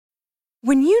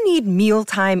When you need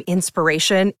mealtime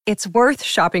inspiration, it's worth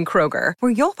shopping Kroger,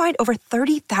 where you'll find over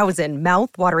 30,000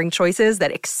 mouth-watering choices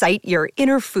that excite your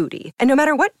inner foodie. And no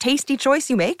matter what tasty choice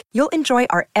you make, you'll enjoy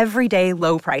our everyday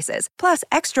low prices, plus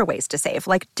extra ways to save,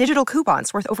 like digital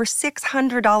coupons worth over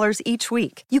 $600 each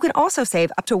week. You can also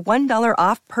save up to $1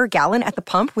 off per gallon at the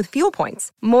pump with fuel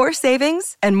points. More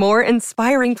savings and more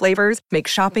inspiring flavors make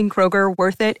shopping Kroger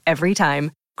worth it every time.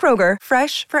 Kroger,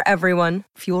 fresh for everyone.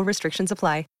 Fuel restrictions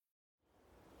apply.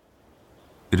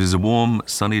 It is a warm,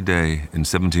 sunny day in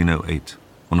 1708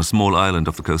 on a small island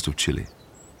off the coast of Chile.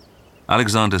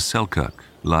 Alexander Selkirk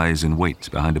lies in wait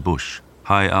behind a bush,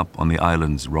 high up on the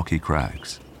island's rocky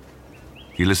crags.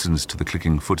 He listens to the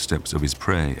clicking footsteps of his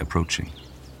prey approaching.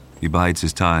 He bides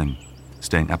his time,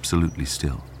 staying absolutely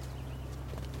still.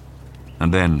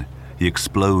 And then he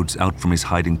explodes out from his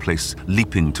hiding place,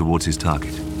 leaping towards his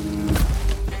target.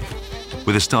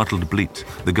 With a startled bleat,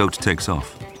 the goat takes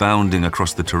off, bounding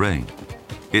across the terrain.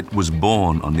 It was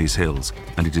born on these hills,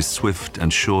 and it is swift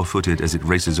and sure-footed as it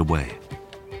races away.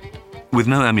 With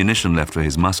no ammunition left for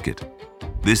his musket,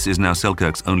 this is now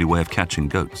Selkirk's only way of catching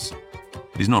goats.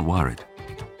 But he's not worried.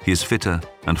 He is fitter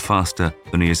and faster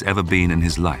than he has ever been in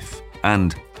his life,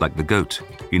 and, like the goat,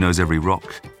 he knows every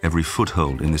rock, every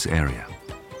foothold in this area.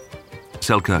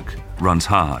 Selkirk runs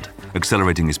hard,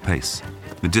 accelerating his pace.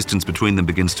 The distance between them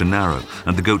begins to narrow,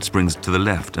 and the goat springs to the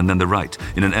left and then the right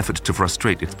in an effort to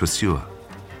frustrate its pursuer.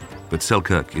 But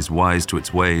Selkirk is wise to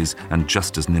its ways and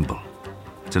just as nimble.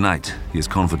 Tonight, he is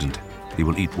confident he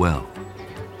will eat well.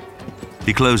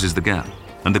 He closes the gap,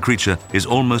 and the creature is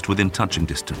almost within touching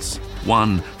distance.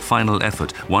 One final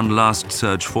effort, one last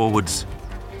surge forwards,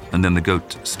 and then the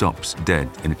goat stops dead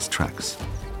in its tracks.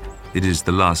 It is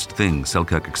the last thing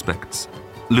Selkirk expects.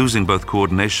 Losing both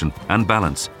coordination and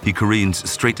balance, he careens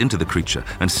straight into the creature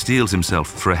and steels himself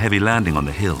for a heavy landing on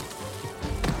the hill.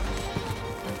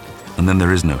 And then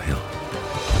there is no hill.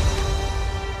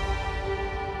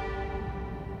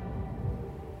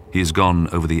 He has gone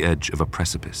over the edge of a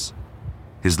precipice.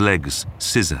 His legs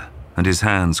scissor and his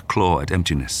hands claw at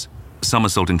emptiness.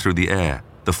 Somersaulting through the air,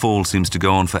 the fall seems to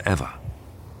go on forever.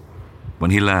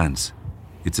 When he lands,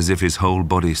 it's as if his whole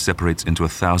body separates into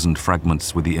 1,000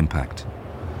 fragments with the impact.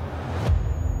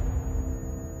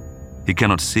 He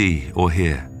cannot see or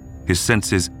hear. His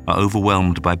senses are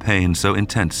overwhelmed by pain so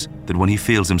intense that when he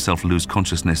feels himself lose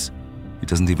consciousness, he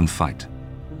doesn't even fight.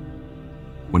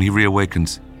 When he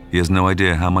reawakens, he has no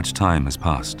idea how much time has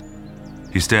passed.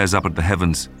 He stares up at the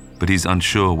heavens, but he's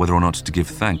unsure whether or not to give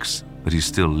thanks that he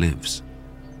still lives.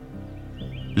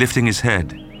 Lifting his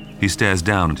head, he stares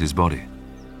down at his body.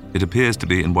 It appears to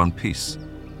be in one piece.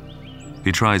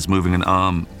 He tries moving an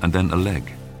arm and then a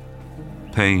leg.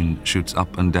 Pain shoots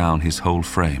up and down his whole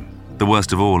frame. The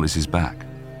worst of all is his back.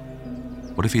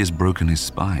 What if he has broken his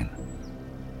spine?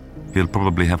 He'll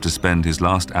probably have to spend his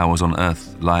last hours on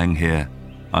Earth lying here,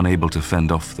 unable to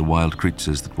fend off the wild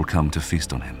creatures that will come to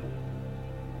feast on him.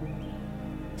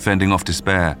 Fending off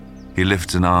despair, he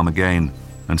lifts an arm again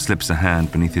and slips a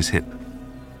hand beneath his hip.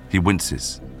 He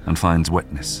winces and finds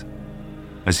wetness.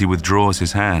 As he withdraws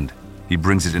his hand, he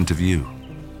brings it into view.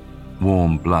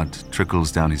 Warm blood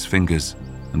trickles down his fingers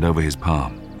and over his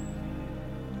palm.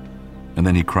 And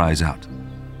then he cries out,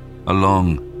 a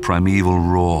long, primeval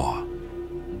roar.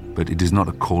 But it is not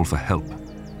a call for help.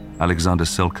 Alexander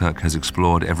Selkirk has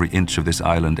explored every inch of this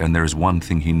island, and there is one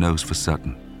thing he knows for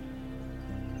certain.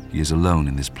 He is alone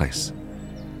in this place,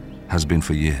 has been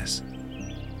for years.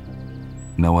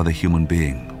 No other human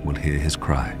being will hear his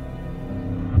cry.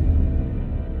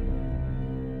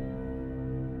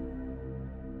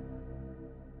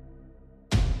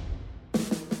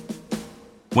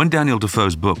 When Daniel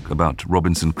Defoe's book about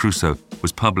Robinson Crusoe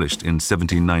was published in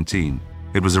 1719,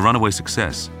 it was a runaway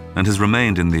success and has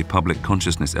remained in the public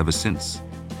consciousness ever since.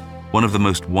 One of the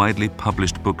most widely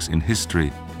published books in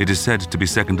history, it is said to be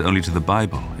second only to the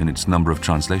Bible in its number of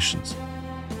translations.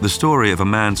 The story of a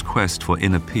man's quest for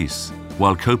inner peace,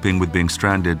 while coping with being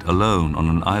stranded alone on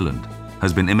an island,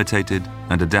 has been imitated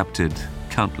and adapted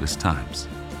countless times.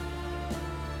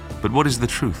 But what is the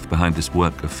truth behind this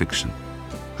work of fiction?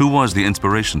 Who was the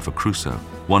inspiration for Crusoe,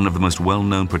 one of the most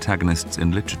well-known protagonists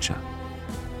in literature?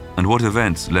 And what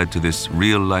events led to this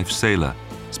real-life sailor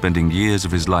spending years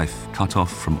of his life cut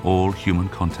off from all human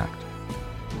contact?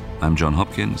 I'm John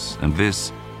Hopkins, and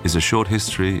this is a short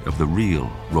history of the real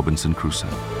Robinson Crusoe.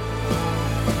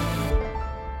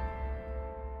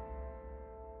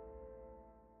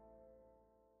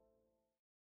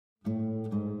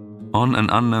 On an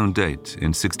unknown date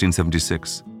in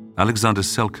 1676, Alexander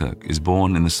Selkirk is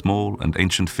born in the small and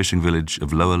ancient fishing village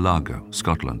of Lower Largo,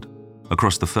 Scotland,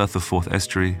 across the Firth of Forth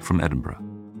estuary from Edinburgh.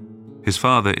 His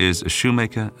father is a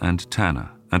shoemaker and tanner,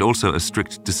 and also a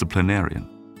strict disciplinarian,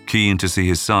 keen to see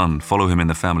his son follow him in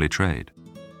the family trade.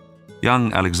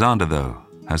 Young Alexander, though,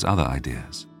 has other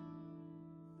ideas.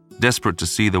 Desperate to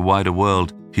see the wider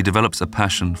world, he develops a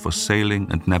passion for sailing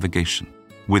and navigation,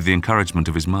 with the encouragement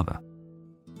of his mother.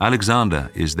 Alexander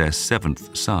is their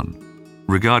 7th son,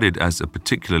 regarded as a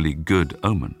particularly good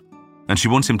omen, and she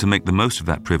wants him to make the most of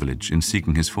that privilege in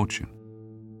seeking his fortune.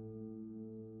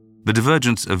 The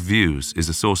divergence of views is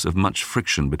a source of much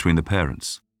friction between the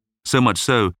parents, so much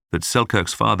so that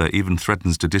Selkirk's father even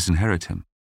threatens to disinherit him.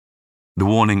 The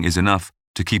warning is enough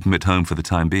to keep him at home for the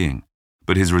time being,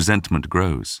 but his resentment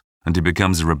grows, and he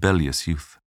becomes a rebellious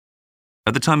youth.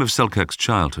 At the time of Selkirk's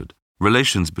childhood,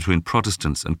 relations between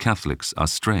Protestants and Catholics are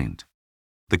strained.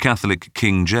 The Catholic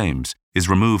King James is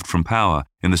removed from power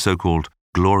in the so-called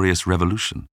Glorious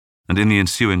Revolution, and in the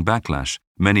ensuing backlash,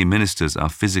 many ministers are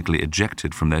physically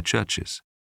ejected from their churches.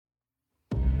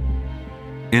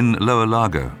 In Lower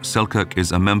Largo, Selkirk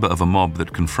is a member of a mob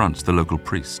that confronts the local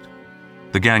priest.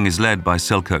 The gang is led by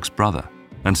Selkirk's brother,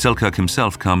 and Selkirk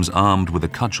himself comes armed with a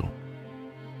cudgel.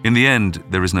 In the end,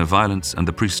 there is no violence and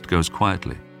the priest goes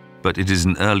quietly, but it is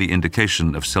an early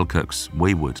indication of Selkirk's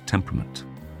wayward temperament.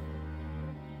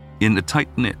 In a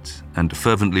tight-knit and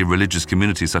fervently religious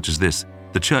community such as this,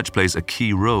 the church plays a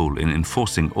key role in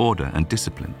enforcing order and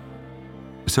discipline.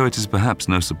 So it is perhaps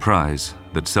no surprise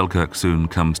that Selkirk soon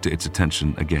comes to its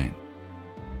attention again.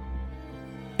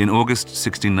 In August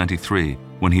 1693,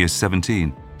 when he is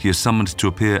 17, he is summoned to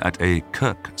appear at a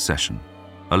kirk session,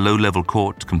 a low-level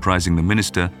court comprising the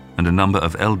minister and a number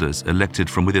of elders elected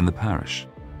from within the parish.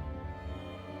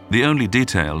 The only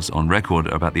details on record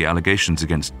about the allegations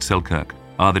against Selkirk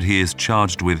are that he is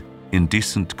charged with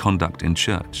indecent conduct in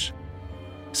church.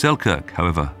 Selkirk,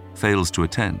 however, fails to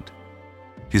attend.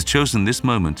 He's chosen this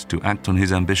moment to act on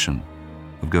his ambition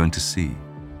of going to sea.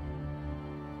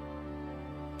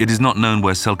 It is not known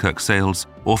where Selkirk sails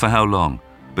or for how long,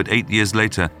 but 8 years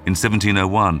later, in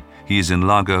 1701, he is in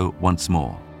Largo once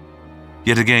more.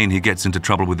 Yet again he gets into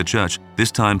trouble with the church,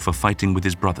 this time for fighting with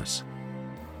his brothers.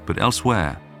 But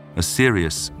elsewhere, a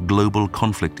serious global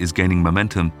conflict is gaining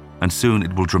momentum, and soon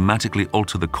it will dramatically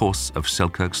alter the course of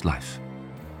Selkirk's life.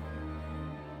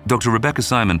 Dr. Rebecca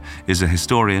Simon is a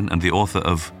historian and the author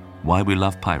of Why We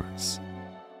Love Pirates.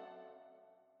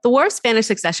 The War of Spanish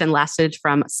Succession lasted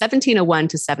from 1701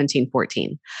 to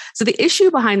 1714. So the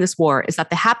issue behind this war is that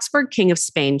the Habsburg King of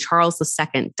Spain, Charles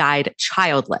II, died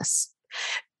childless.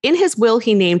 In his will,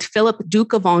 he named Philip,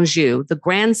 Duke of Anjou, the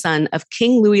grandson of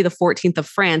King Louis XIV of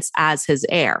France, as his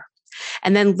heir.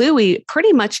 And then Louis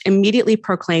pretty much immediately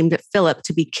proclaimed Philip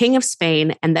to be King of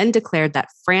Spain and then declared that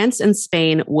France and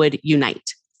Spain would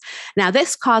unite. Now,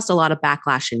 this caused a lot of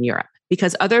backlash in Europe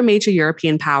because other major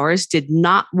European powers did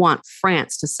not want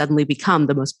France to suddenly become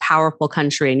the most powerful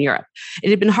country in Europe.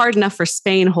 It had been hard enough for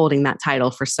Spain holding that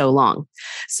title for so long.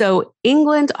 So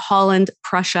England, Holland,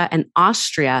 Prussia, and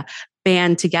Austria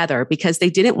band together because they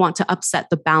didn't want to upset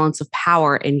the balance of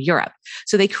power in Europe.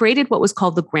 So they created what was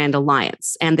called the Grand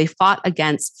Alliance, and they fought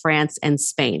against France and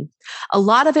Spain. A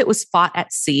lot of it was fought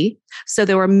at sea. So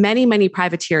there were many, many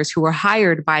privateers who were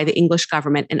hired by the English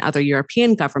government and other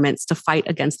European governments to fight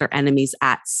against their enemies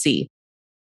at sea.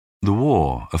 The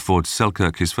war affords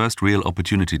Selkirk his first real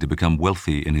opportunity to become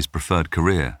wealthy in his preferred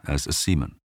career as a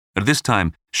seaman. At this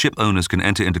time, ship owners can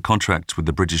enter into contracts with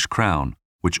the British Crown,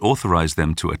 which authorize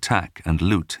them to attack and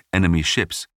loot enemy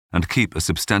ships and keep a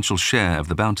substantial share of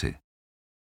the bounty.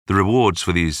 The rewards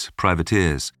for these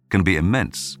privateers can be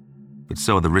immense, but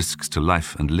so are the risks to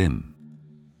life and limb.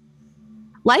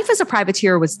 Life as a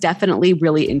privateer was definitely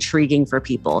really intriguing for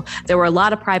people. There were a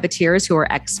lot of privateers who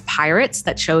were ex-pirates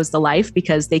that chose the life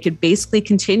because they could basically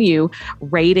continue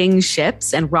raiding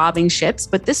ships and robbing ships,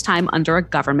 but this time under a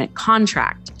government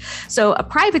contract. So a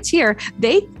privateer,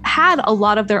 they had a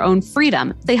lot of their own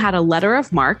freedom. They had a letter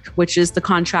of marque, which is the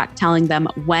contract telling them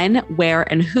when,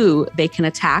 where, and who they can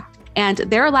attack. And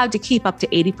they're allowed to keep up to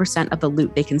 80% of the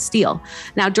loot they can steal.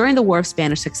 Now, during the War of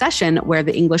Spanish Succession, where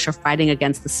the English are fighting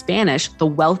against the Spanish, the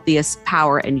wealthiest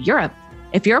power in Europe,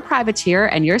 if you're a privateer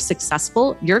and you're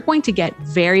successful, you're going to get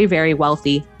very, very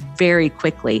wealthy very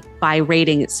quickly by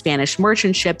raiding Spanish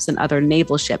merchant ships and other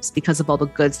naval ships because of all the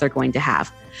goods they're going to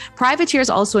have. Privateers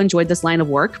also enjoyed this line of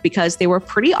work because they were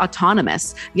pretty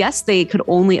autonomous. Yes, they could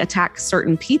only attack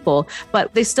certain people,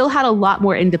 but they still had a lot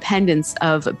more independence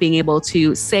of being able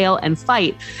to sail and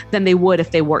fight than they would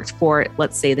if they worked for,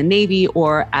 let's say, the Navy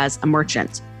or as a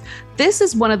merchant. This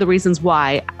is one of the reasons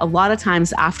why a lot of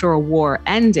times after a war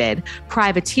ended,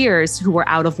 privateers who were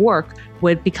out of work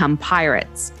would become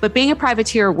pirates. But being a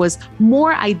privateer was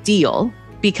more ideal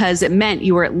because it meant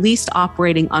you were at least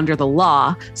operating under the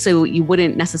law, so you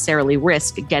wouldn't necessarily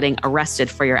risk getting arrested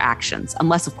for your actions,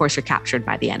 unless, of course, you're captured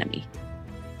by the enemy.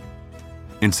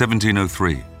 In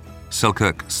 1703,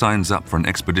 Selkirk signs up for an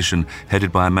expedition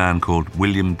headed by a man called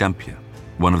William Dampier,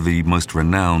 one of the most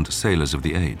renowned sailors of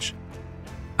the age.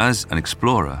 As an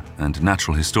explorer and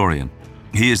natural historian,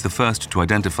 he is the first to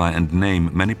identify and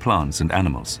name many plants and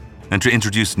animals, and to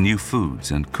introduce new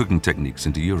foods and cooking techniques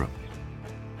into Europe.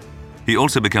 He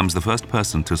also becomes the first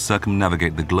person to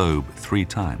circumnavigate the globe 3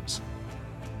 times.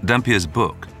 Dampier's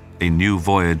book, A New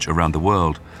Voyage Around the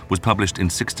World, was published in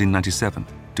 1697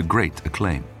 to great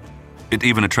acclaim. It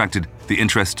even attracted the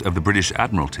interest of the British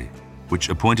Admiralty, which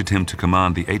appointed him to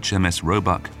command the HMS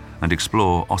Roebuck and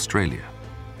explore Australia.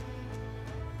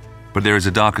 But there is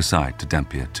a darker side to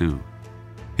Dampier too.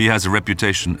 He has a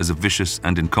reputation as a vicious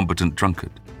and incompetent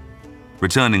drunkard.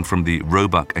 Returning from the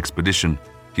Roebuck expedition,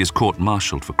 he is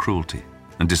court-martialed for cruelty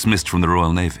and dismissed from the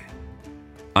Royal Navy.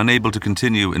 Unable to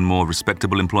continue in more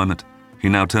respectable employment, he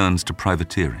now turns to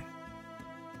privateering.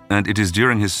 And it is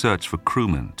during his search for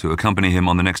crewmen to accompany him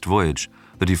on the next voyage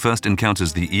that he first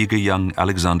encounters the eager young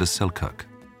Alexander Selkirk.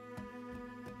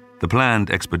 The planned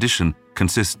expedition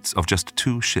consists of just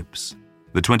 2 ships,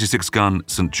 the 26-gun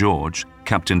St. George,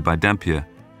 captained by Dampier,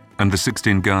 and the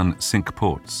 16-gun Cinque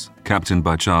Ports, captained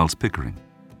by Charles Pickering.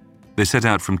 They set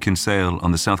out from Kinsale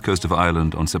on the south coast of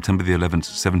Ireland on September the 11th,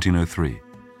 1703,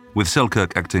 with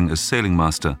Selkirk acting as sailing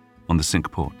master on the Cinque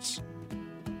Ports.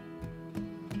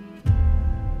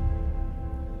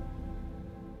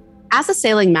 As a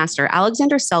sailing master,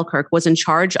 Alexander Selkirk was in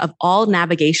charge of all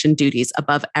navigation duties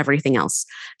above everything else.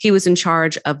 He was in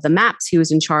charge of the maps. He was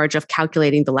in charge of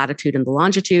calculating the latitude and the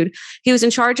longitude. He was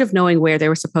in charge of knowing where they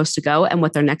were supposed to go and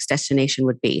what their next destination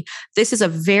would be. This is a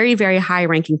very, very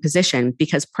high-ranking position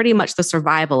because pretty much the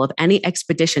survival of any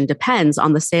expedition depends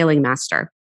on the sailing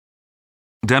master.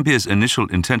 Dampier's initial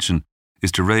intention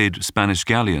is to raid Spanish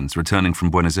galleons returning from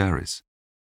Buenos Aires.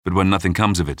 But when nothing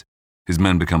comes of it, his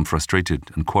men become frustrated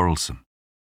and quarrelsome.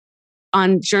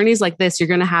 On journeys like this, you're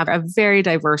going to have a very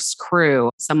diverse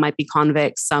crew. Some might be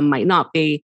convicts, some might not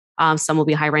be, some will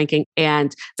be high ranking,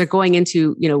 and they're going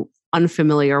into,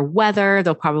 unfamiliar weather.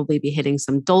 They'll probably be hitting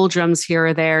some doldrums here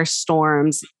or there,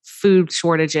 storms, food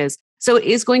shortages. So it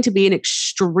is going to be an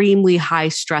extremely high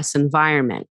stress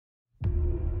environment.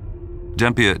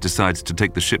 Dampier decides to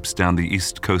take the ships down the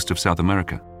east coast of South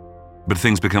America, but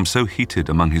things become so heated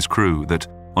among his crew that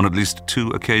on at least 2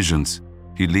 occasions,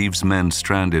 he leaves men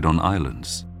stranded on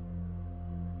islands.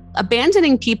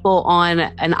 Abandoning people on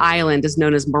an island is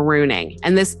known as marooning,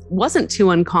 and this wasn't too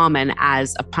uncommon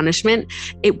as a punishment.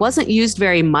 It wasn't used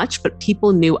very much, but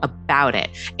people knew about it.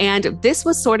 And this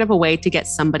was sort of a way to get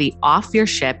somebody off your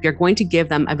ship. You're going to give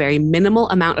them a very minimal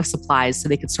amount of supplies so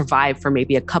they could survive for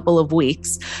maybe a couple of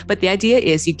weeks. But the idea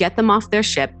is you get them off their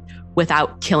ship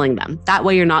without killing them. That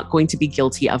way you're not going to be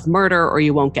guilty of murder or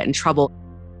you won't get in trouble.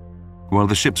 While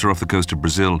the ships are off the coast of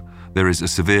Brazil, there is a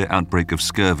severe outbreak of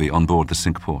scurvy on board the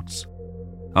Cinque Ports.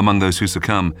 Among those who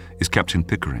succumb is Captain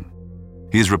Pickering.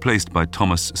 He is replaced by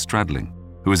Thomas Stradling,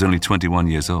 who is only 21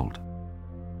 years old.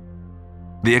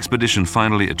 The expedition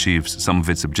finally achieves some of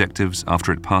its objectives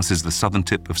after it passes the southern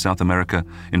tip of South America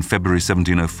in February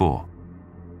 1704.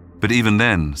 But even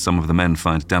then, some of the men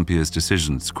find Dampier's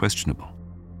decisions questionable.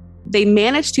 They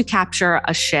managed to capture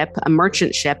a ship, a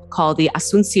merchant ship called the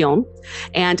Asunción.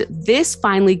 And this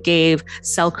finally gave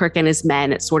Selkirk and his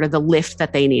men sort of the lift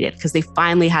that they needed because they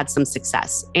finally had some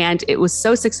success. And it was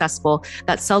so successful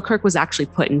that Selkirk was actually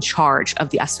put in charge of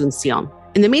the Asunción.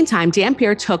 In the meantime,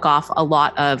 Dampier took off a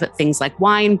lot of things like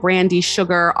wine, brandy,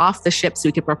 sugar off the ship so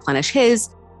he could replenish his.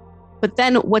 But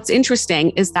then what's interesting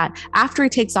is that after he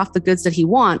takes off the goods that he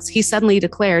wants, he suddenly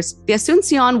declares, the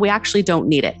Asunción, we actually don't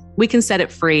need it. We can set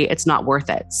it free. It's not worth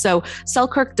it. So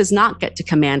Selkirk does not get to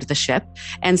command the ship.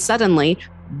 And suddenly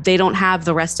they don't have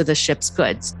the rest of the ship's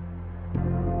goods.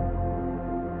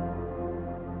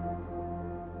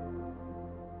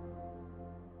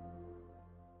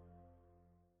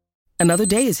 Another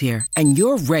day is here and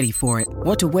you're ready for it.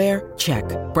 What to wear? Check.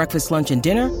 Breakfast, lunch, and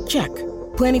dinner? Check.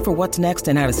 Planning for what's next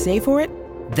and how to save for it?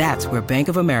 That's where Bank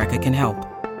of America can help.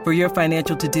 For your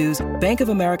financial to-dos, Bank of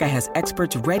America has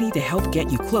experts ready to help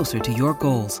get you closer to your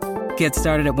goals. Get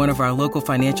started at one of our local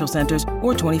financial centers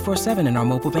or 24/7 in our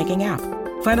mobile banking app.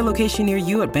 Find a location near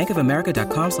you at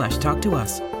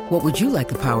bankofamerica.com/talktous. What would you like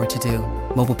the power to do?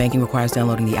 Mobile banking requires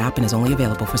downloading the app and is only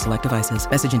available for select devices.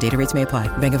 Message and data rates may apply.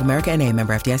 Bank of America NA,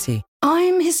 member FDIC.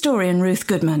 I'm historian Ruth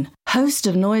Goodman, host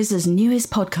of Noise's newest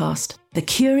podcast, The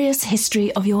Curious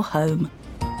History of Your Home.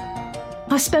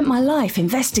 I've spent my life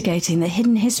investigating the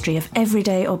hidden history of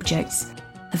everyday objects.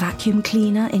 the vacuum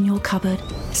cleaner in your cupboard,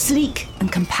 sleek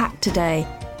and compact today.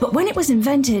 But when it was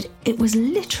invented, it was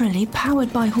literally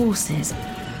powered by horses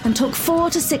and took 4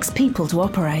 to 6 people to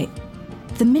operate.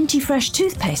 The minty fresh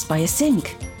toothpaste by your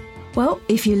sink. Well,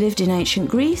 if you lived in ancient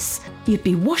Greece, you'd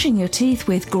be washing your teeth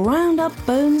with ground up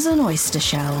bones and oyster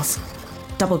shells.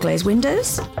 Double glazed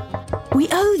windows? We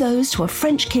owe those to a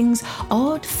French king's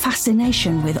odd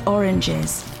fascination with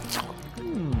oranges.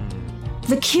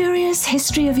 The Curious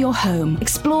History of Your Home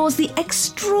explores the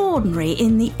extraordinary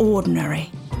in the ordinary.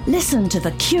 Listen to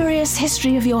The Curious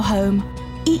History of Your Home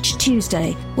each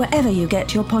Tuesday, wherever you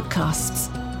get your podcasts.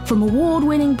 From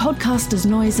award-winning podcasters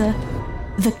Noiser,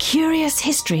 The Curious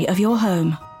History of Your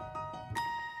Home.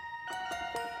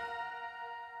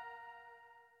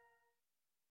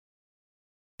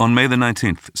 On May the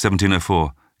 19th,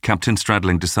 1704, Captain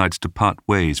Stradling decides to part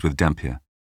ways with Dampier,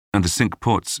 and the Cinque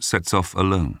Ports sets off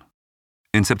alone.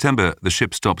 In September, the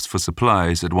ship stops for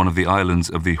supplies at one of the islands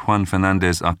of the Juan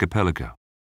Fernandez archipelago.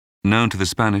 Known to the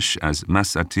Spanish as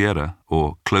Mas a Tierra,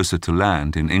 or Closer to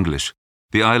Land in English,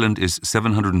 the island is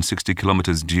 760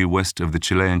 kilometers due west of the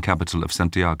Chilean capital of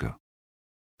Santiago.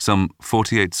 Some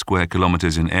 48 square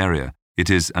kilometers in area, it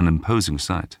is an imposing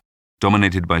sight,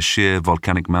 dominated by sheer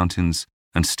volcanic mountains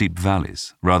and steep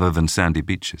valleys rather than sandy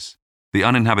beaches. The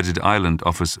uninhabited island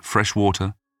offers fresh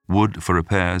water, wood for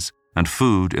repairs, and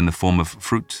food in the form of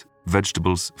fruit,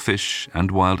 vegetables, fish, and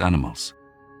wild animals.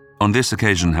 On this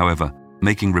occasion, however,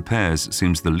 making repairs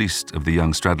seems the least of the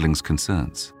young Stradling's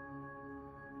concerns.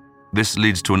 This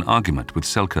leads to an argument with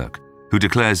Selkirk, who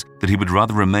declares that he would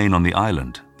rather remain on the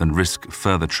island than risk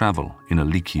further travel in a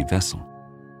leaky vessel.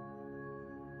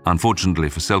 Unfortunately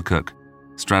for Selkirk,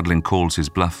 Stradling calls his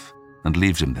bluff and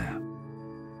leaves him there.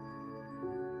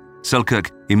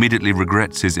 Selkirk immediately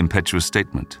regrets his impetuous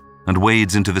statement and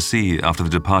wades into the sea after the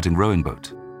departing rowing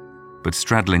boat, but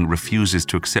Stradling refuses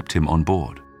to accept him on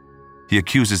board. He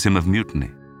accuses him of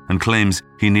mutiny and claims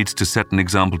he needs to set an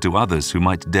example to others who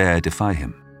might dare defy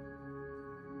him.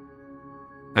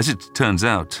 As it turns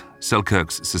out,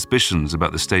 Selkirk's suspicions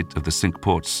about the state of the Cinque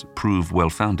Ports prove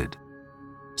well-founded.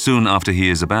 Soon after he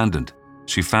is abandoned,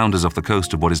 she founders off the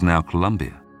coast of what is now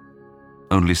Colombia.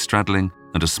 Only Stradling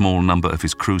and a small number of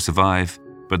his crew survive,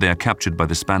 but they are captured by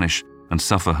the Spanish and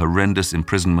suffer horrendous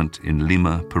imprisonment in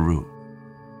Lima, Peru.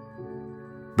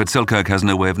 But Selkirk has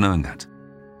no way of knowing that.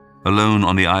 Alone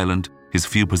on the island, his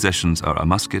few possessions are a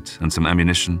musket and some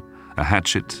ammunition, a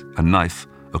hatchet, a knife,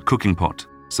 a cooking pot,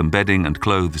 some bedding and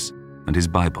clothes, and his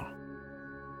Bible.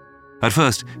 At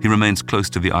first, he remains close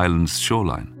to the island's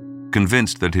shoreline,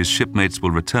 convinced that his shipmates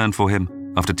will return for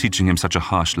him after teaching him such a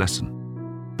harsh lesson.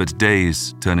 But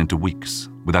days turn into weeks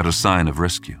without a sign of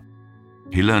rescue.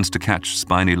 He learns to catch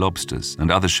spiny lobsters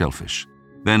and other shellfish,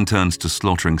 then turns to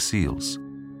slaughtering seals.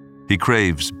 He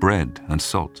craves bread and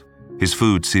salt, his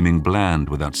food seeming bland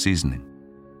without seasoning.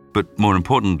 But more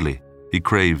importantly, he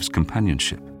craves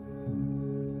companionship.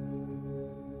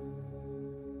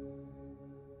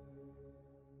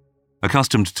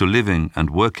 Accustomed to living and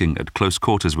working at close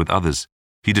quarters with others,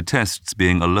 he detests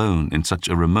being alone in such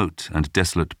a remote and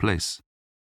desolate place.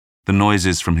 The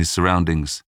noises from his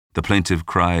surroundings, the plaintive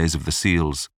cries of the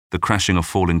seals, the crashing of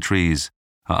falling trees,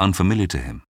 are unfamiliar to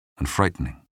him and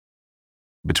frightening.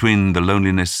 Between the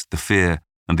loneliness, the fear,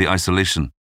 and the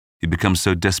isolation, he becomes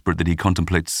so desperate that he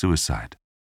contemplates suicide.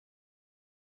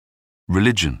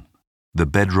 Religion, the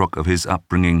bedrock of his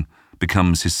upbringing,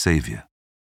 becomes his savior.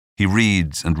 He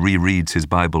reads and rereads his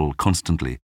Bible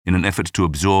constantly in an effort to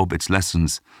absorb its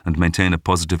lessons and maintain a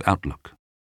positive outlook.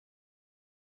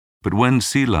 But when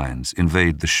sea lions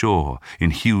invade the shore in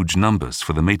huge numbers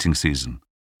for the mating season,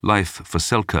 life for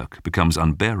Selkirk becomes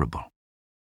unbearable.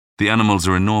 The animals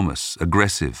are enormous,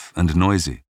 aggressive, and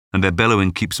noisy, and their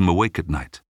bellowing keeps him awake at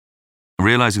night.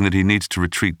 Realizing that he needs to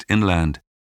retreat inland,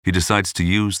 he decides to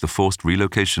use the forced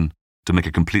relocation to make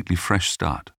a completely fresh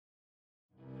start.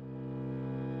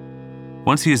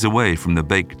 Once he is away from the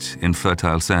baked,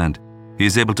 infertile sand, he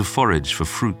is able to forage for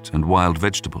fruit and wild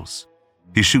vegetables.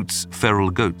 He shoots feral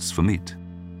goats for meat.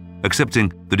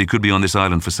 Accepting that he could be on this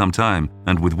island for some time,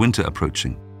 and with winter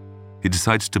approaching, he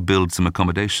decides to build some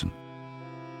accommodation.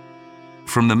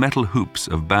 From the metal hoops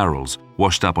of barrels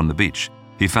washed up on the beach,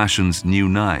 he fashions new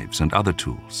knives and other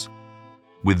tools.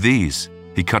 With these,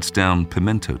 he cuts down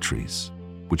pimento trees,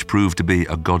 which prove to be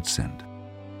a godsend.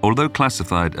 Although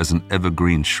classified as an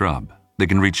evergreen shrub, they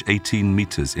can reach 18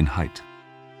 meters in height.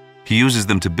 He uses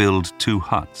them to build 2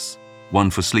 huts, one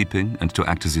for sleeping and to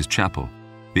act as his chapel,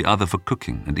 the other for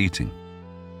cooking and eating.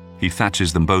 He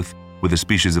thatches them both with a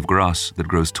species of grass that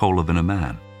grows taller than a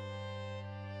man.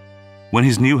 When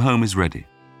his new home is ready,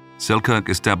 Selkirk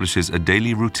establishes a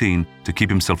daily routine to keep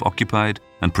himself occupied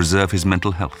and preserve his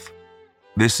mental health.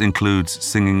 This includes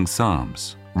singing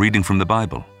psalms, reading from the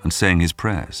Bible, and saying his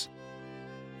prayers.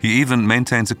 He even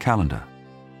maintains a calendar,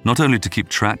 not only to keep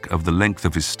track of the length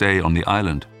of his stay on the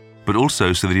island, but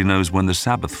also so that he knows when the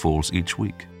Sabbath falls each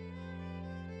week.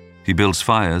 He builds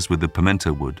fires with the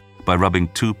pimento wood by rubbing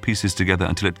 2 pieces together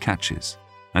until it catches,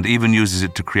 and even uses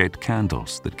it to create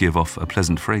candles that give off a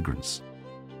pleasant fragrance.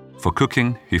 For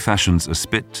cooking, he fashions a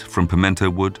spit from pimento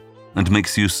wood and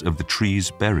makes use of the tree's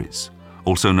berries,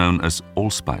 also known as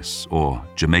allspice or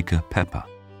Jamaica pepper.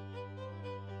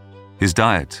 His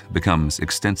diet becomes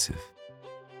extensive.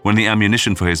 When the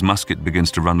ammunition for his musket begins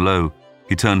to run low,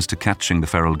 he turns to catching the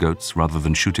feral goats rather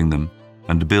than shooting them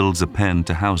and builds a pen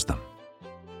to house them.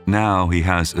 Now he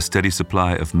has a steady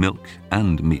supply of milk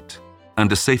and meat,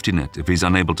 and a safety net if he's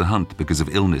unable to hunt because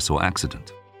of illness or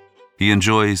accident. He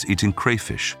enjoys eating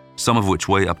crayfish, some of which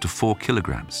weigh up to 4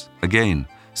 kilograms, again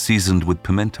seasoned with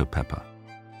pimento pepper.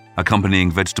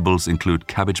 Accompanying vegetables include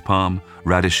cabbage palm,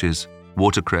 radishes,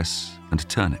 watercress, and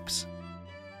turnips.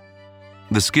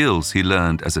 The skills he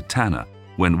learned as a tanner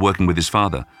when working with his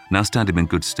father now stand him in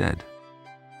good stead.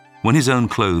 When his own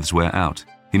clothes wear out,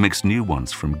 he makes new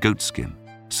ones from goat skin,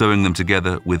 sewing them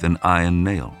together with an iron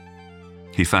nail.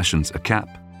 He fashions a cap,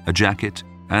 a jacket,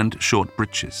 and short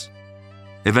breeches.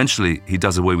 Eventually, he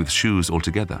does away with shoes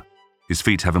altogether, his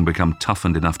feet having become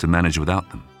toughened enough to manage without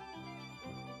them.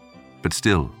 But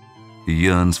still, he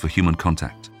yearns for human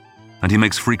contact, and he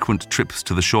makes frequent trips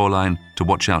to the shoreline to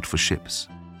watch out for ships.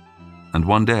 And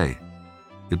one day,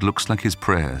 it looks like his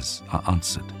prayers are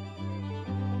answered.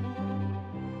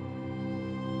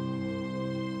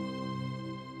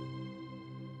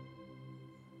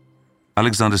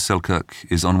 Alexander Selkirk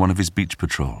is on one of his beach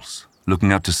patrols,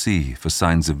 looking out to sea for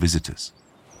signs of visitors.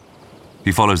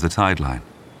 He follows the tide line,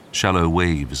 shallow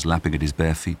waves lapping at his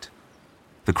bare feet.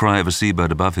 The cry of a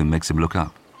seabird above him makes him look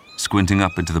up, squinting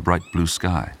up into the bright blue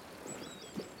sky.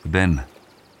 But then,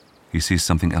 he sees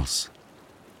something else.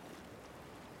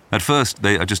 At first,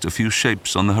 they are just a few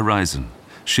shapes on the horizon,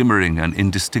 shimmering and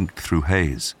indistinct through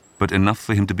haze, but enough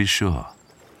for him to be sure.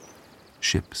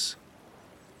 Ships.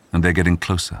 And they're getting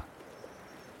closer.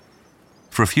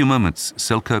 For a few moments,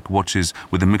 Selkirk watches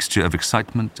with a mixture of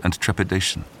excitement and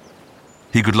trepidation.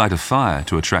 He could light a fire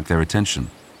to attract their attention,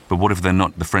 but what if they're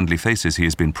not the friendly faces he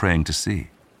has been praying to see?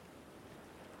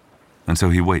 And so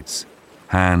he waits,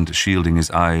 hand shielding his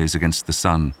eyes against the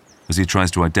sun as he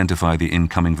tries to identify the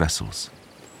incoming vessels.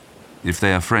 If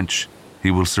they are French,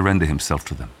 he will surrender himself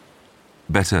to them.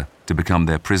 Better to become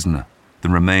their prisoner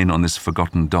than remain on this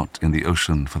forgotten dot in the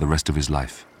ocean for the rest of his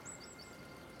life.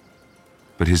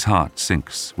 But his heart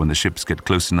sinks when the ships get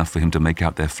close enough for him to make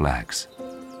out their flags.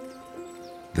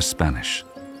 The Spanish,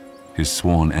 his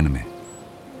sworn enemy.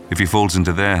 If he falls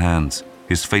into their hands,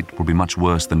 his fate will be much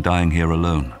worse than dying here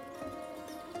alone.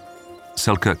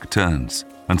 Selkirk turns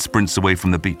and sprints away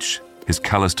from the beach, his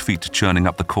calloused feet churning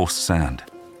up the coarse sand.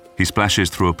 He splashes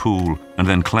through a pool and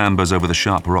then clambers over the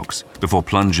sharp rocks before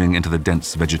plunging into the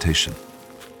dense vegetation.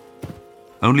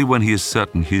 Only when he is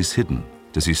certain he is hidden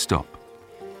does he stop.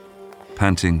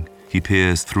 Panting, he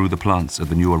peers through the plants at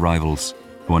the new arrivals,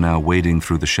 who are now wading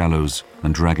through the shallows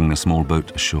and dragging a small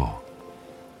boat ashore.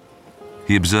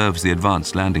 He observes the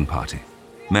advanced landing party,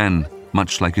 men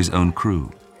much like his own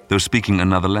crew, though speaking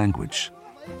another language.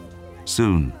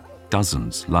 Soon,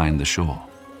 dozens line the shore.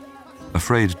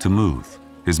 Afraid to move,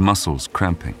 his muscles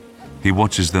cramping, he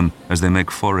watches them as they make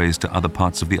forays to other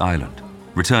parts of the island,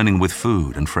 returning with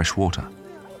food and fresh water.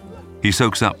 He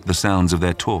soaks up the sounds of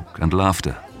their talk and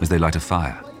laughter as they light a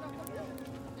fire.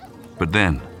 But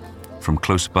then, from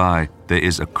close by, there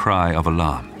is a cry of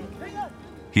alarm.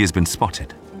 He has been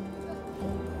spotted.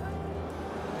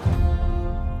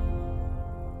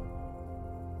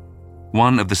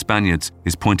 One of the Spaniards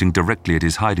is pointing directly at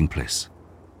his hiding place.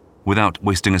 Without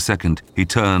wasting a second, he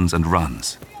turns and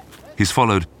runs. He's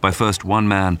followed by first one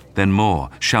man, then more,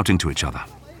 shouting to each other.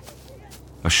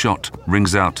 A shot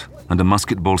rings out and a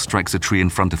musket ball strikes a tree in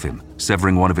front of him,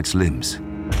 severing one of its limbs.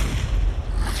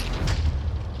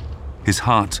 His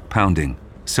heart pounding,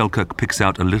 Selkirk picks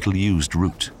out a little used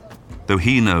root. Though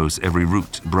he knows every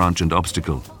root, branch, and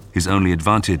obstacle, his only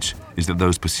advantage is that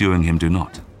those pursuing him do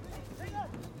not.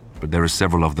 But there are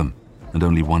several of them, and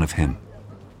only one of him.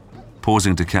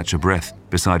 Pausing to catch a breath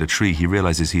beside a tree, he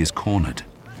realizes he is cornered.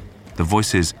 The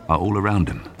voices are all around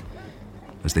him.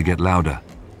 As they get louder,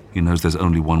 he knows there's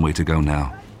only one way to go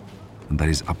now, and that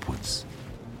is upwards.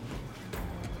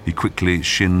 He quickly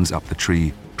shins up the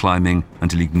tree, climbing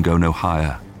until he can go no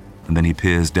higher, and then he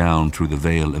peers down through the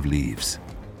veil of leaves.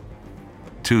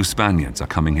 2 Spaniards are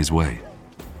coming his way.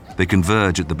 They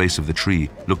converge at the base of the tree,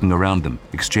 looking around them,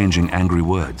 exchanging angry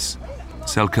words.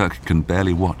 Selkirk can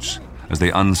barely watch as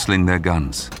they unsling their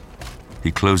guns.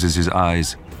 He closes his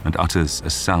eyes and utters a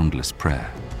soundless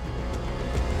prayer.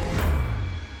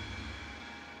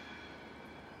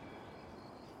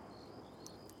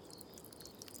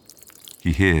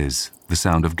 He hears the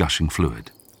sound of gushing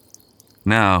fluid.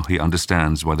 Now he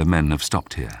understands why the men have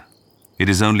stopped here. It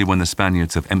is only when the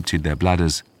Spaniards have emptied their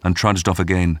bladders and trudged off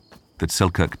again that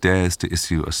Selkirk dares to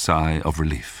issue a sigh of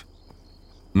relief.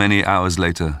 Many hours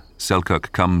later,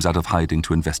 Selkirk comes out of hiding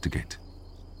to investigate.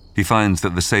 He finds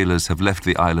that the sailors have left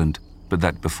the island, but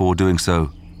that before doing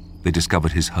so, they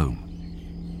discovered his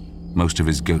home. Most of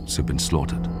his goats have been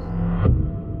slaughtered.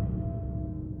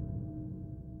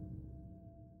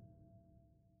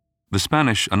 The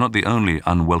Spanish are not the only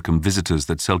unwelcome visitors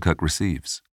that Selkirk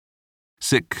receives.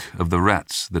 Sick of the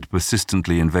rats that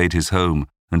persistently invade his home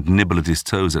and nibble at his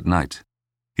toes at night,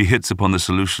 he hits upon the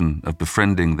solution of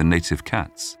befriending the native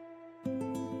cats.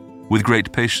 With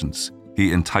great patience,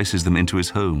 he entices them into his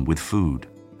home with food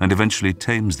and eventually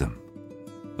tames them.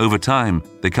 Over time,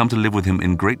 they come to live with him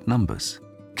in great numbers,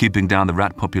 keeping down the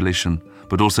rat population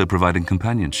but also providing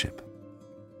companionship.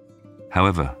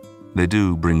 However, they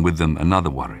do bring with them another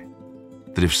worry,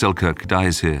 that if Selkirk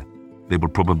dies here, they will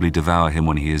probably devour him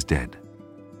when he is dead.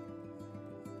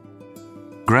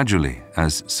 Gradually,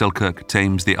 as Selkirk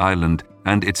tames the island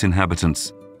and its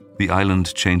inhabitants, the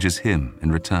island changes him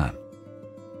in return.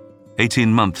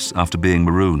 18 months after being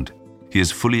marooned, he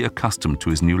is fully accustomed to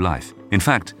his new life. In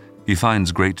fact, he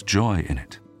finds great joy in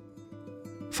it.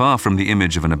 Far from the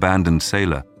image of an abandoned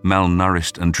sailor,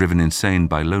 malnourished and driven insane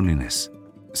by loneliness,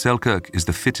 Selkirk is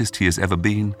the fittest he has ever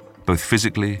been, both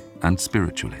physically and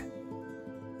spiritually.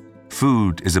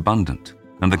 Food is abundant,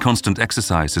 and the constant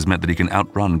exercise has meant that he can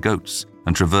outrun goats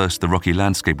and traverse the rocky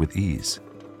landscape with ease.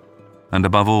 And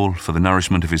above all, for the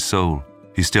nourishment of his soul,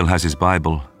 he still has his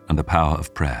Bible and the power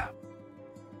of prayer.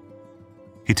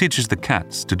 He teaches the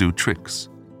cats to do tricks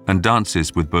and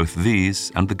dances with both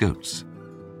these and the goats.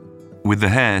 With the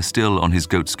hair still on his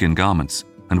goatskin garments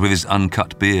and with his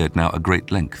uncut beard now a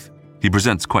great length, he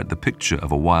presents quite the picture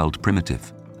of a wild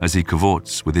primitive as he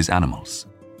cavorts with his animals.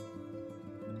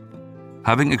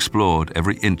 Having explored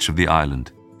every inch of the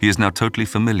island, he is now totally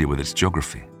familiar with its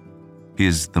geography. He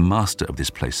is the master of this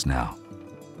place now.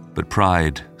 But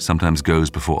pride sometimes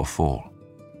goes before a fall.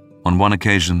 On one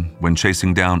occasion, when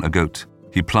chasing down a goat,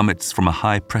 he plummets from a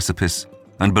high precipice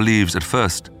and believes at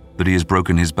first that he has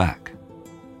broken his back.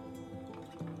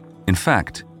 In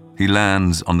fact, he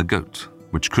lands on the goat,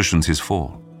 which cushions his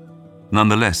fall.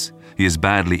 Nonetheless, he is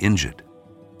badly injured.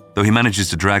 Though he manages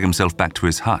to drag himself back to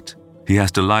his hut, he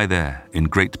has to lie there in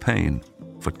great pain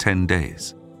for 10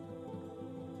 days.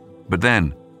 But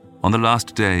then, on the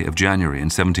last day of January in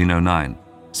 1709,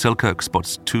 Selkirk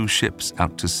spots 2 ships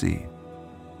out to sea.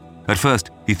 At first,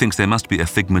 he thinks they must be a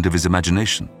figment of his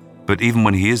imagination, but even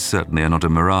when he is certain they are not a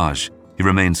mirage, he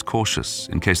remains cautious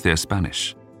in case they are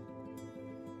Spanish.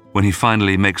 When he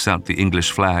finally makes out the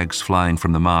English flags flying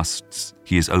from the masts,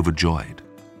 he is overjoyed.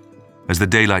 As the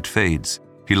daylight fades,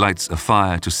 he lights a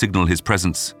fire to signal his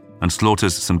presence and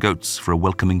slaughters some goats for a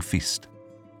welcoming feast.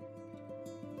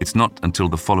 It's not until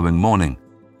the following morning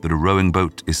that a rowing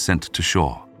boat is sent to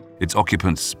shore, its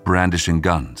occupants brandishing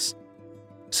guns.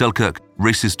 Selkirk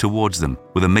races towards them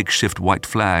with a makeshift white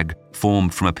flag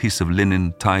formed from a piece of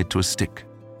linen tied to a stick.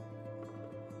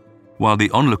 While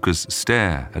the onlookers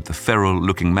stare at the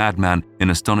feral-looking madman in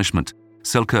astonishment,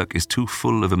 Selkirk is too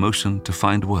full of emotion to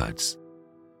find words.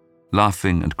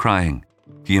 Laughing and crying,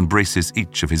 he embraces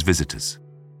each of his visitors.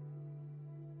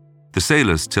 The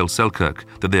sailors tell Selkirk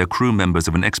that they are crew members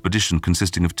of an expedition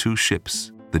consisting of 2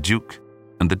 ships, the Duke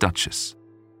and the Duchess.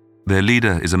 Their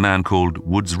leader is a man called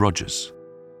Woodes Rogers.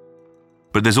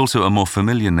 But there's also a more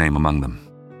familiar name among them,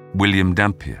 William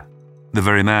Dampier, the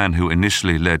very man who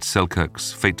initially led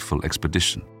Selkirk's fateful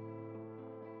expedition.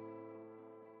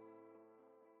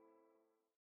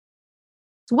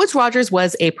 Woodes Rogers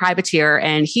was a privateer,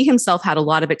 and he himself had a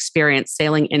lot of experience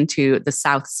sailing into the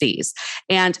South Seas.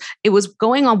 And it was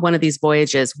going on one of these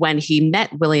voyages when he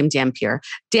met William Dampier.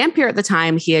 Dampier, at the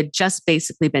time, he had just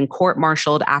basically been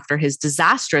court-martialed after his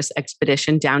disastrous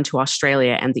expedition down to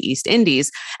Australia and the East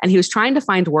Indies, and he was trying to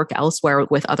find work elsewhere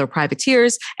with other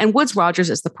privateers, and Woodes Rogers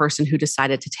is the person who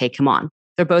decided to take him on.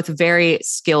 They're both very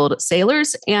skilled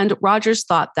sailors, and Rogers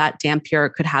thought that Dampier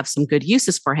could have some good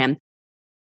uses for him.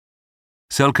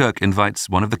 Selkirk invites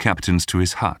one of the captains to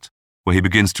his hut, where he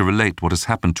begins to relate what has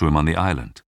happened to him on the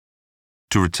island.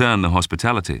 To return the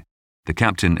hospitality, the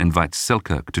captain invites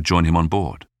Selkirk to join him on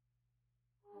board.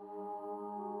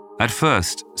 At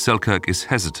first, Selkirk is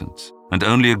hesitant and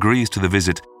only agrees to the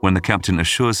visit when the captain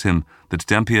assures him that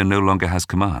Dampier no longer has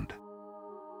command.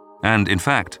 And in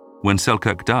fact, when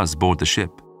Selkirk does board the ship,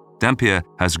 Dampier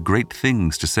has great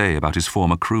things to say about his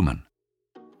former crewman.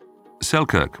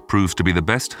 Selkirk proves to be the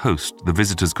best host the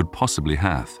visitors could possibly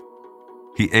have.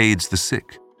 He aids the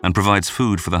sick and provides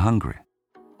food for the hungry.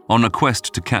 On a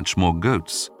quest to catch more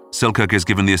goats, Selkirk is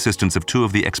given the assistance of 2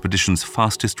 of the expedition's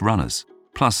fastest runners,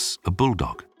 plus a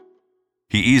bulldog.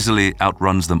 He easily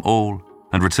outruns them all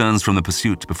and returns from the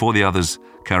pursuit before the others,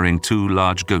 carrying 2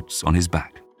 large goats on his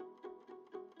back.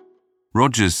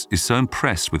 Rogers is so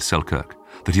impressed with Selkirk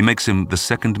that he makes him the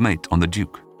second mate on the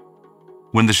Duke.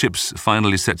 When the ships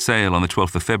finally set sail on the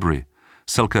 12th of February,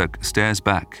 Selkirk stares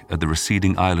back at the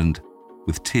receding island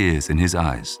with tears in his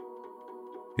eyes.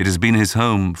 It has been his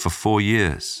home for 4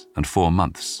 years and 4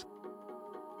 months.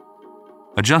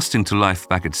 Adjusting to life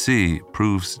back at sea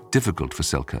proves difficult for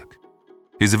Selkirk.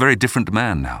 He's a very different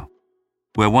man now.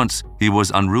 Where once he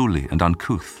was unruly and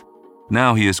uncouth,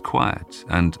 now he is quiet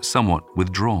and somewhat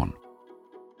withdrawn.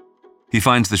 He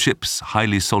finds the ship's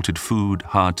highly salted food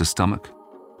hard to stomach.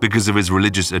 Because of his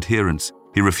religious adherence,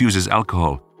 he refuses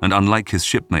alcohol and, unlike his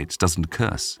shipmates, doesn't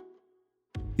curse.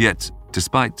 Yet,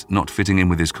 despite not fitting in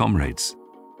with his comrades,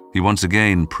 he once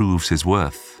again proves his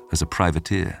worth as a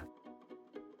privateer.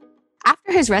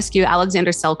 After his rescue,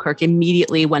 Alexander Selkirk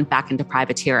immediately went back into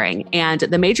privateering, and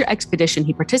the major expedition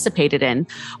he participated in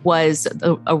was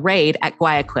a raid at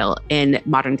Guayaquil in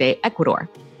modern-day Ecuador.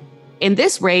 In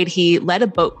this raid, he led a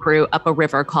boat crew up a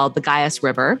river called the Guayas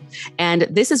River, and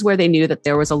this is where they knew that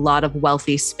there was a lot of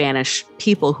wealthy Spanish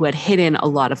people who had hidden a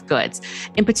lot of goods.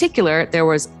 In particular, there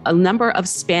was a number of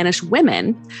Spanish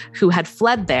women who had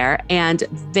fled there, and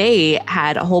they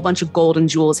had a whole bunch of gold and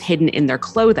jewels hidden in their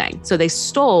clothing. So they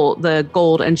stole the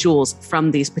gold and jewels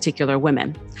from these particular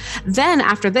women. Then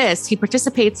after this, he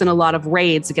participates in a lot of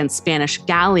raids against Spanish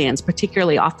galleons,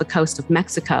 particularly off the coast of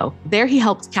Mexico. There he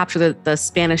helped capture the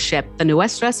Spanish ship, the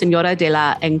Nuestra Señora de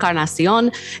la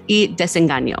Encarnación y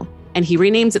Desengaño. And he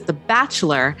renames it the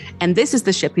Bachelor, and this is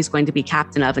the ship he's going to be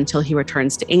captain of until he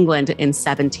returns to England in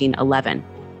 1711.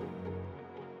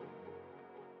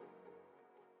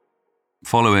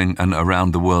 Following an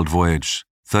around-the-world voyage,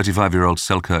 35-year-old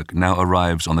Selkirk now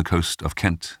arrives on the coast of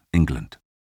Kent, England.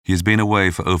 He has been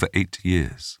away for over 8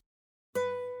 years.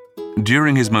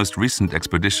 During his most recent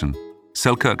expedition,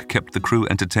 Selkirk kept the crew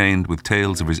entertained with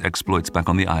tales of his exploits back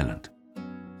on the island.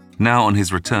 Now on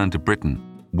his return to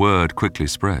Britain, word quickly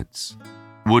spreads.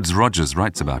 Woodes Rogers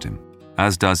writes about him,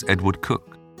 as does Edward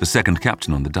Cook, the second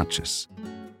captain on the Duchess.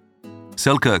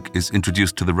 Selkirk is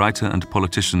introduced to the writer and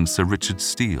politician Sir Richard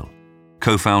Steele,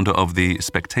 co-founder of the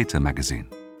Spectator magazine.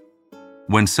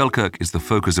 When Selkirk is the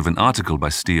focus of an article by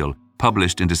Steele,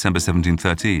 published in December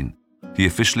 1713, he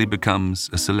officially becomes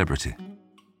a celebrity.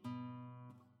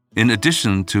 In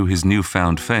addition to his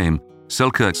newfound fame,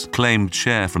 Selkirk's claimed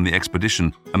share from the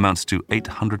expedition amounts to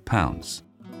 £800,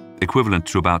 equivalent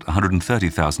to about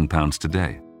 £130,000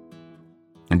 today.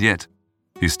 And yet,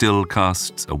 he still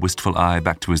casts a wistful eye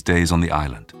back to his days on the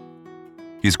island.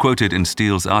 He's quoted in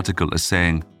Steele's article as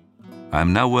saying, "I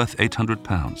am now worth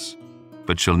 £800,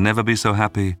 but shall never be so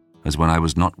happy as when I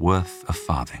was not worth a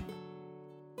farthing."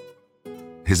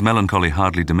 His melancholy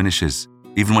hardly diminishes,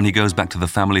 even when he goes back to the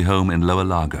family home in Lower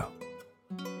Largo.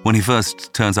 When he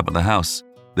first turns up at the house,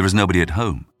 there is nobody at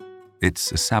home.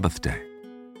 It's a Sabbath day,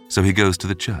 so he goes to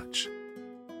the church.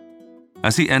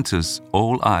 As he enters,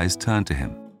 all eyes turn to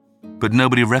him, but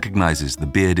nobody recognizes the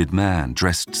bearded man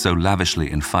dressed so lavishly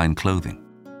in fine clothing.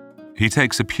 He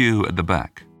takes a pew at the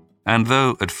back, and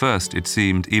though at first it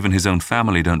seemed even his own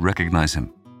family don't recognize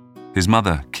him, his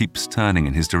mother keeps turning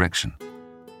in his direction.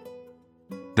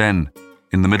 Then,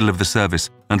 in the middle of the service,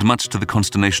 and much to the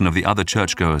consternation of the other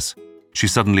churchgoers, she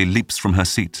suddenly leaps from her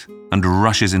seat and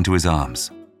rushes into his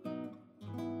arms.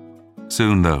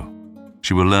 Soon, though,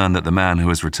 she will learn that the man who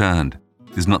has returned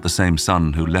is not the same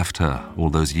son who left her all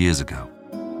those years ago.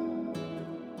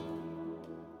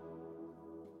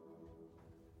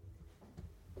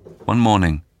 One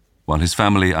morning, while his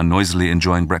family are noisily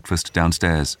enjoying breakfast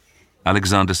downstairs,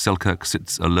 Alexander Selkirk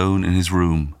sits alone in his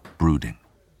room, brooding.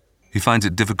 He finds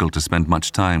it difficult to spend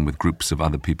much time with groups of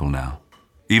other people now,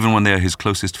 even when they are his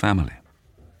closest family.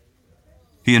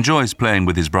 He enjoys playing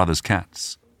with his brother's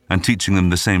cats and teaching them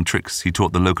the same tricks he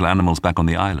taught the local animals back on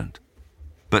the island.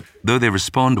 But though they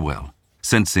respond well,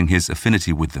 sensing his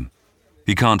affinity with them,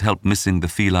 he can't help missing the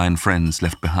feline friends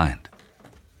left behind.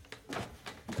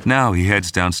 Now he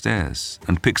heads downstairs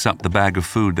and picks up the bag of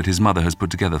food that his mother has put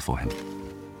together for him.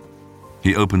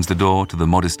 He opens the door to the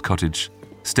modest cottage,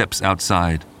 steps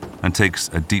outside, and takes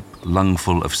a deep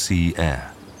lungful of sea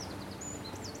air.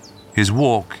 His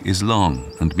walk is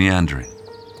long and meandering.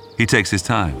 He takes his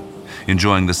time,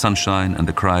 enjoying the sunshine and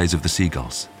the cries of the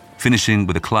seagulls, finishing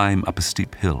with a climb up a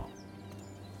steep hill.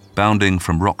 Bounding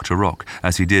from rock to rock,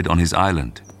 as he did on his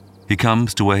island, he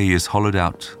comes to where he has hollowed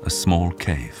out a small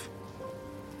cave.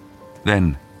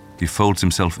 Then he folds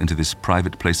himself into this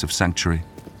private place of sanctuary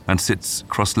and sits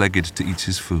cross-legged to eat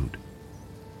his food.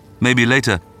 Maybe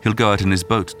later he'll go out in his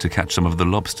boat to catch some of the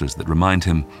lobsters that remind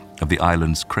him of the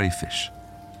island's crayfish.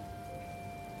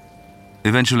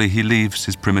 Eventually he leaves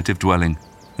his primitive dwelling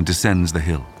and descends the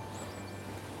hill.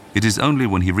 It is only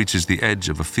when he reaches the edge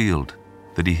of a field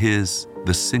that he hears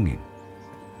the singing.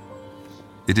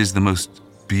 It is the most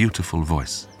beautiful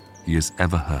voice he has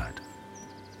ever heard.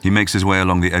 He makes his way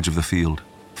along the edge of the field,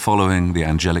 following the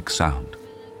angelic sound.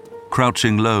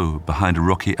 Crouching low behind a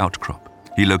rocky outcrop,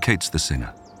 he locates the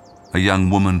singer, a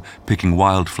young woman picking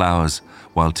wildflowers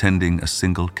while tending a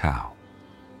single cow.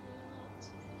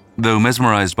 Though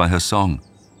mesmerized by her song,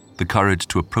 the courage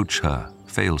to approach her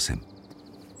fails him.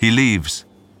 He leaves,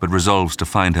 but resolves to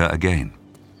find her again.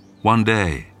 One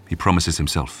day, he promises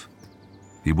himself,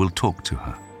 he will talk to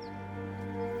her.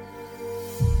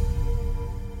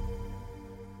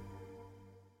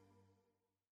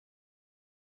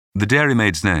 The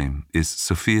dairymaid's name is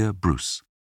Sophia Bruce.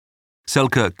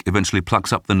 Selkirk eventually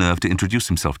plucks up the nerve to introduce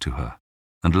himself to her,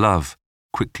 and love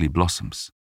quickly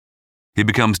blossoms. He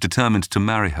becomes determined to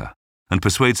marry her and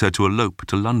persuades her to elope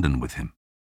to London with him.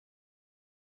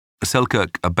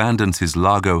 Selkirk abandons his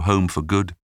Largo home for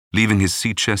good, leaving his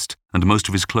sea chest and most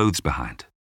of his clothes behind.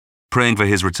 Praying for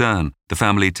his return, the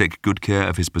family take good care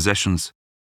of his possessions,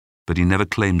 but he never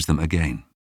claims them again.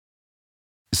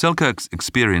 Selkirk's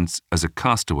experience as a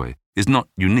castaway is not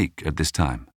unique at this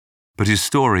time, but his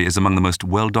story is among the most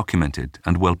well-documented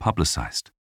and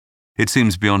well-publicized. It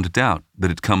seems beyond doubt that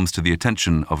it comes to the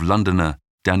attention of Londoner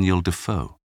Daniel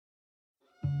Defoe.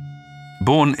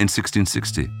 Born in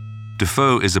 1660,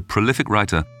 Defoe is a prolific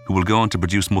writer who will go on to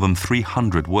produce more than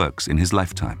 300 works in his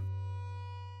lifetime.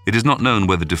 It is not known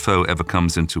whether Defoe ever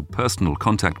comes into personal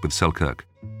contact with Selkirk,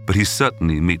 but he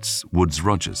certainly meets Woodes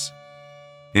Rogers.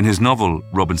 In his novel,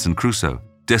 Robinson Crusoe,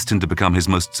 destined to become his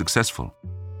most successful,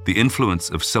 the influence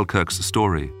of Selkirk's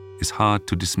story is hard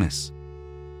to dismiss.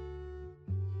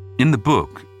 In the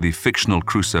book, the fictional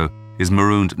Crusoe is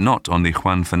marooned not on the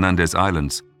Juan Fernandez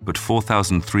Islands, but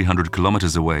 4,300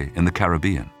 kilometers away in the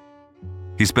Caribbean.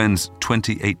 He spends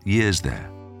 28 years there,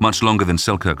 much longer than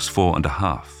Selkirk's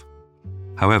 4.5.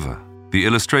 However, the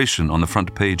illustration on the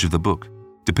front page of the book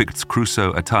depicts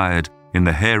Crusoe attired in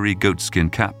the hairy goatskin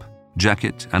cap,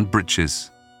 jacket and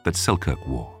breeches that Selkirk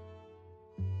wore.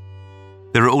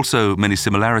 There are also many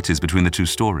similarities between the two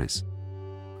stories.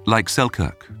 Like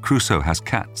Selkirk, Crusoe has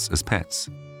cats as pets,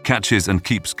 catches and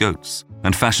keeps goats,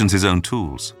 and fashions his own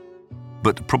tools.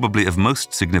 But probably of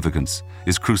most significance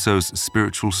is Crusoe's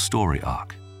spiritual story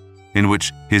arc, in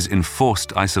which his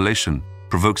enforced isolation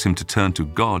provokes him to turn to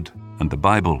God and the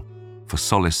Bible for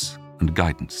solace and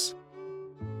guidance.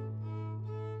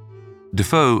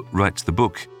 Defoe writes the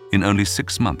book in only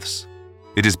 6 months.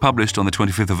 It is published on the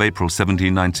 25th of April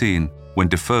 1719, when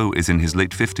Defoe is in his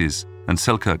late 50s and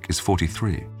Selkirk is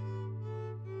 43.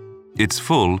 Its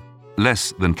full,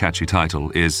 less than catchy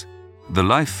title is The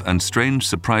Life and Strange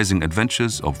Surprising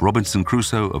Adventures of Robinson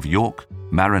Crusoe of York,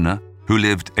 Mariner, who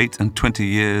lived 28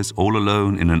 years all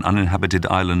alone in an uninhabited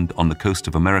island on the coast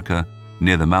of America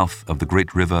near the mouth of the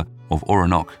great river of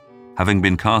Oronoque, having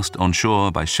been cast on shore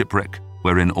by shipwreck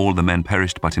wherein all the men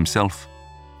perished but himself,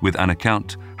 with an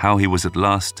account how he was at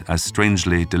last as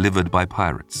strangely delivered by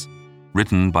pirates,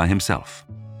 written by himself.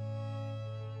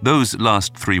 Those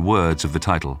last 3 words of the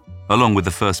title, along with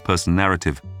the first-person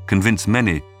narrative, convince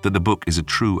many that the book is a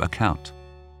true account.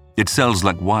 It sells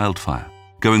like wildfire,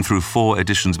 going through 4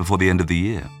 editions before the end of the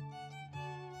year.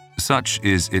 Such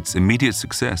is its immediate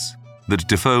success that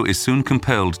Defoe is soon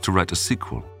compelled to write a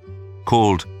sequel.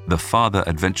 Called The Farther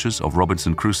Adventures of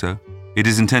Robinson Crusoe, it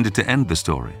is intended to end the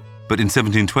story, but in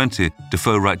 1720,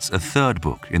 Defoe writes a 3rd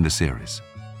book in the series.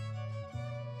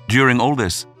 During all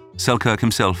this, Selkirk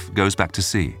himself goes back to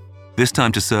sea, this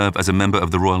time to serve as a member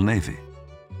of the Royal Navy.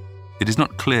 It is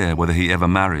not clear whether he ever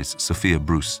marries Sophia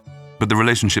Bruce, but the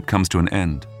relationship comes to an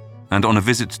end, and on a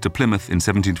visit to Plymouth in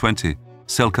 1720,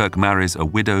 Selkirk marries a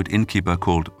widowed innkeeper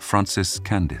called Frances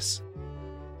Candice.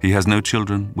 He has no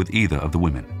children with either of the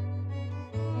women.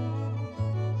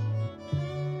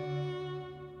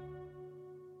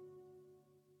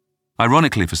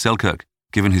 Ironically for Selkirk,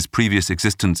 given his previous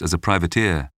existence as a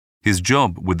privateer, his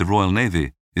job with the Royal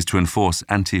Navy is to enforce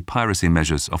anti-piracy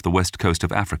measures off the west coast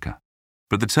of Africa.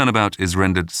 But the turnabout is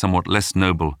rendered somewhat less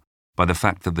noble by the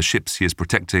fact that the ships he is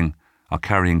protecting are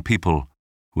carrying people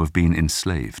who have been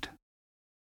enslaved.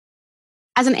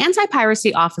 As an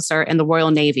anti-piracy officer in the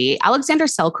Royal Navy, Alexander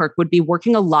Selkirk would be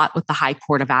working a lot with the High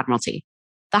Court of Admiralty.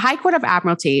 The High Court of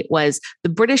Admiralty was the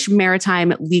British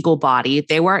maritime legal body.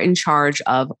 They were in charge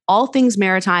of all things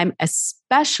maritime,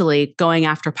 especially going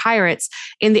after pirates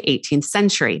in the 18th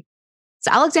century.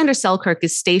 So Alexander Selkirk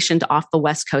is stationed off the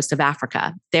west coast of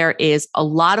Africa. There is a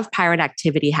lot of pirate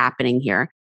activity happening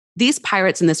here. These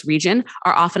pirates in this region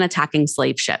are often attacking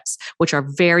slave ships, which are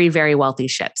very, very wealthy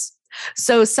ships.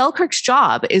 So Selkirk's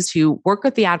job is to work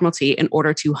with the Admiralty in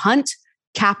order to hunt,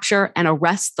 capture, and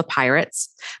arrest the pirates,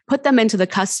 put them into the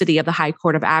custody of the High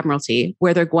Court of Admiralty,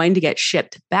 where they're going to get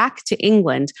shipped back to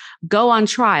England, go on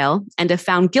trial, and if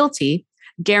found guilty,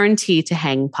 guarantee to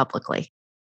hang publicly.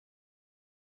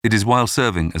 It is while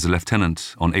serving as a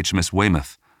lieutenant on HMS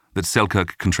Weymouth that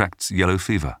Selkirk contracts yellow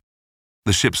fever.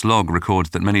 The ship's log records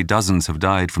that many dozens have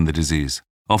died from the disease,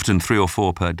 often 3 or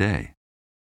 4 per day.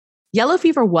 Yellow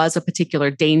fever was a particular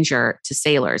danger to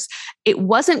sailors. It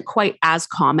wasn't quite as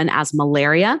common as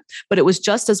malaria, but it was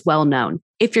just as well known.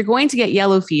 If you're going to get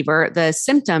yellow fever, the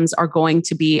symptoms are going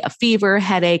to be a fever,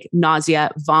 headache,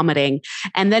 nausea, vomiting,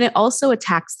 and then it also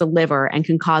attacks the liver and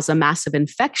can cause a massive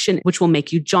infection, which will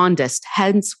make you jaundiced,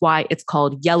 hence why it's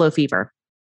called yellow fever.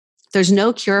 There's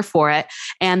no cure for it,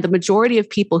 and the majority of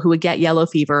people who would get yellow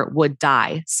fever would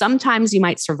die. Sometimes you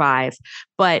might survive,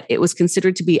 but it was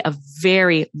considered to be a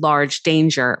very large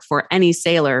danger for any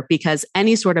sailor because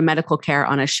any sort of medical care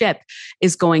on a ship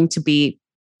is going to be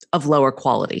of lower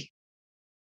quality.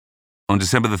 On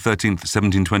December the 13th,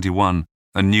 1721,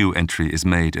 a new entry is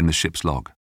made in the ship's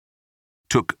log.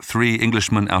 Took 3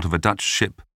 Englishmen out of a Dutch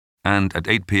ship, and at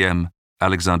 8 p.m.,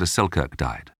 Alexander Selkirk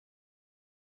died.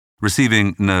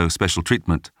 Receiving no special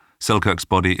treatment, Selkirk's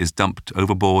body is dumped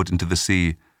overboard into the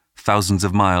sea, thousands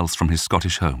of miles from his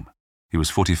Scottish home. He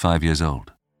was 45 years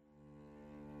old.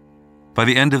 By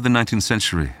the end of the 19th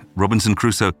century, Robinson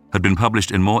Crusoe had been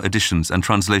published in more editions and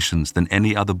translations than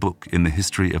any other book in the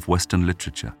history of Western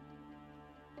literature.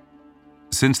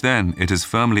 Since then, it has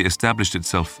firmly established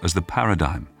itself as the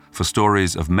paradigm for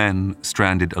stories of men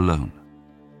stranded alone.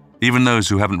 Even those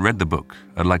who haven't read the book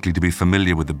are likely to be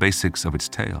familiar with the basics of its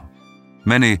tale.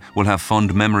 Many will have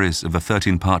fond memories of the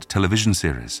 13-part television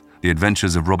series, The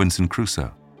Adventures of Robinson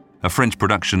Crusoe, a French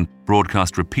production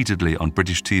broadcast repeatedly on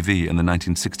British TV in the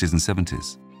 1960s and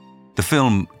 70s. The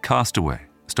film Castaway,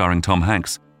 starring Tom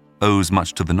Hanks, owes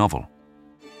much to the novel.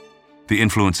 The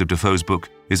influence of Defoe's book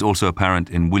is also apparent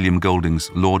in William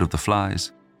Golding's Lord of the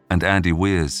Flies and Andy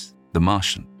Weir's The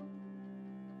Martian.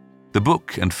 The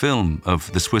book and film of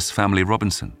The Swiss Family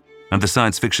Robinson and the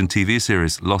science fiction TV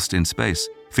series Lost in Space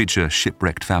feature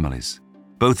shipwrecked families,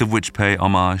 both of which pay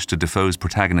homage to Defoe's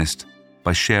protagonist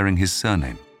by sharing his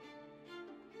surname.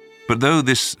 But though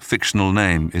this fictional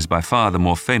name is by far the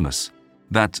more famous,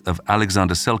 that of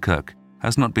Alexander Selkirk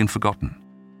has not been forgotten.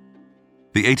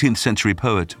 The 18th century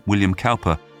poet William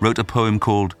Cowper wrote a poem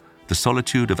called The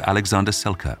Solitude of Alexander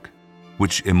Selkirk,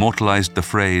 which immortalized the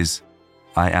phrase,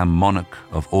 "I am monarch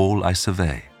of all I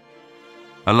survey,"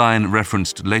 a line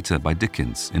referenced later by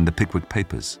Dickens in the Pickwick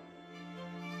Papers.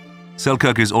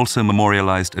 Selkirk is also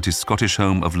memorialized at his Scottish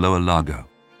home of Lower Largo,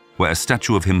 where a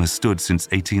statue of him has stood since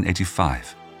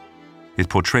 1885. It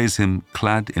portrays him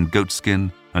clad in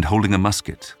goatskin and holding a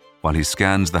musket while he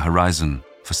scans the horizon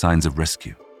for signs of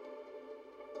rescue.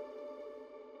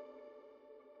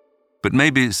 But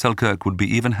maybe Selkirk would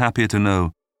be even happier to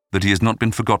know that he has not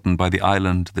been forgotten by the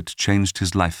island that changed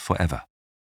his life forever.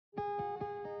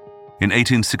 In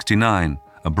 1869,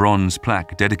 a bronze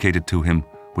plaque dedicated to him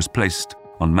was placed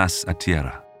on Mas a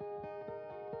Tierra.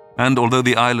 And although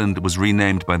the island was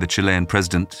renamed by the Chilean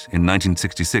president in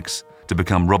 1966 to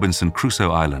become Robinson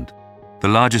Crusoe Island, the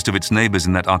largest of its neighbors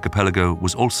in that archipelago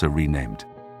was also renamed.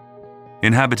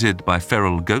 Inhabited by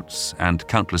feral goats and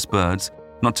countless birds,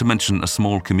 not to mention a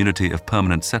small community of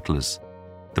permanent settlers,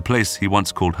 the place he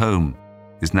once called home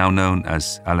is now known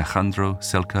as Alejandro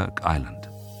Selkirk Island.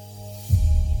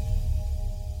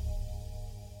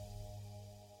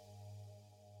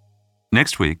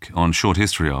 Next week on Short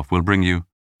History Of, we'll bring you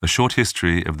a short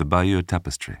history of the Bayeux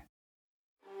Tapestry.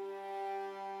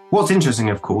 What's interesting,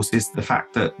 of course, is the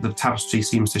fact that the tapestry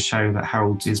seems to show that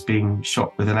Harold is being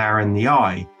shot with an arrow in the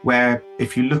eye, where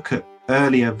if you look at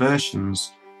earlier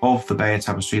versions of the Bayeux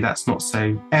Tapestry, that's not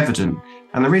so evident.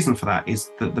 And the reason for that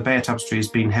is that the Bayeux Tapestry has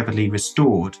been heavily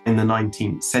restored in the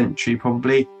 19th century,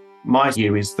 probably. My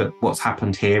view is that what's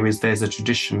happened here is there's a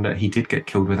tradition that he did get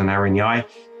killed with an arrow in the eye,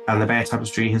 and the Bayeux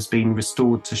Tapestry has been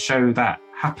restored to show that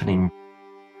happening.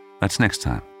 That's next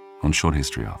time on Short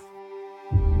History Of.